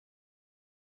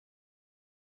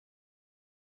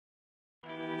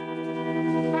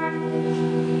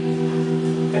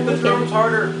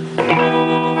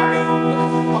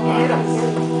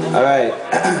Alright,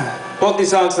 both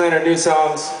these songs tonight are new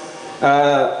songs.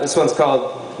 This one's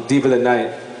called Deep of the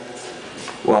Night.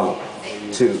 1,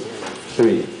 2,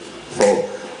 3, 4.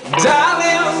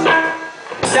 Darling,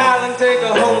 darling, take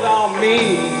a hold on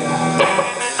me.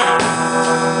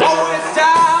 Oh, it's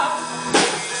dark,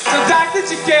 so dark that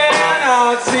you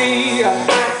cannot see.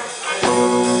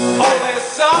 Oh, there's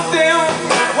something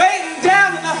waiting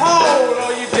down in the hole.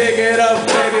 Oh, you dig it up,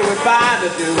 baby, we find to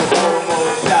do.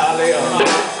 Oh, darling,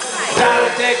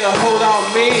 darling, take a hold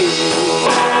on me.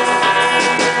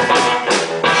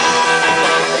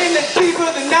 In the deep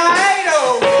of the night,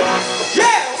 oh,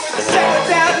 yeah, with the sun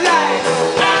without light.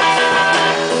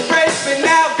 Embrace me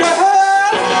now,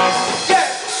 girl, yeah,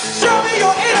 show me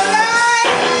your inner light.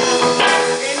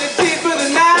 In the deep of the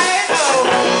night, oh,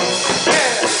 yeah,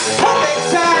 hold me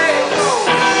tight, oh,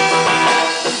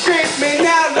 embrace me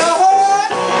now, Lord,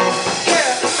 yeah,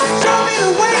 show me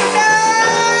the way now.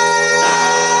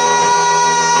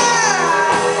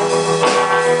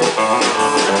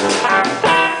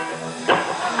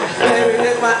 Baby,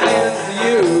 here's my answer to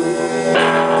you.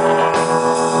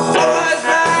 Oh,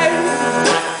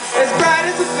 it's bright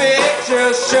as a picture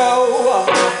show.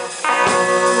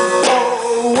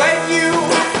 Oh, when you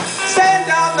stand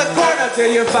on the corner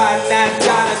till you find that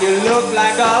gun and you look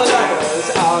like all others,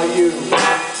 are you?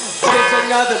 Just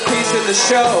another piece in the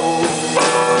show.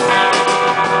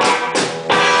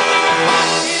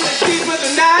 In the deep of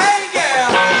the night,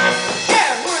 yeah,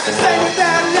 yeah, we're the same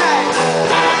without light.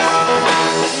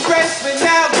 Embrace me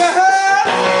now, girl.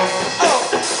 Oh,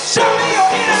 show me your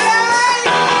inner light.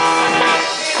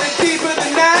 In the deep of the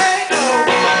night, oh,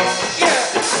 yeah,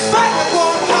 fight the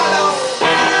warm hollow.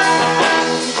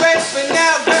 Embrace me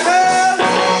now, girl.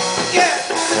 Yeah,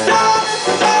 the dawn is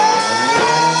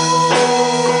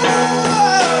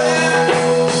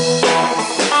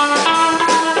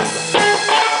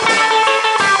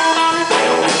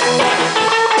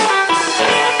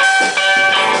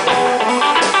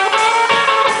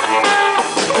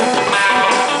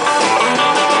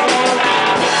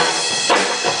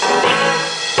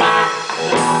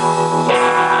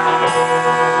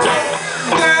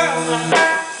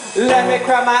let me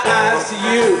cry my eyes to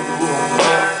you.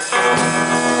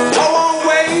 Oh, on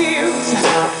waves,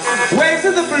 waves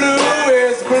of the blue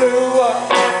is blue.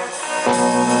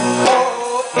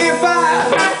 Oh, if I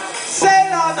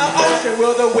sail on the ocean,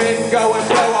 will the wind go and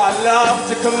blow our love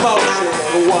to commotion?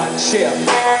 One ship,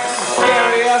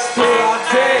 carry us through our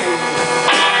days.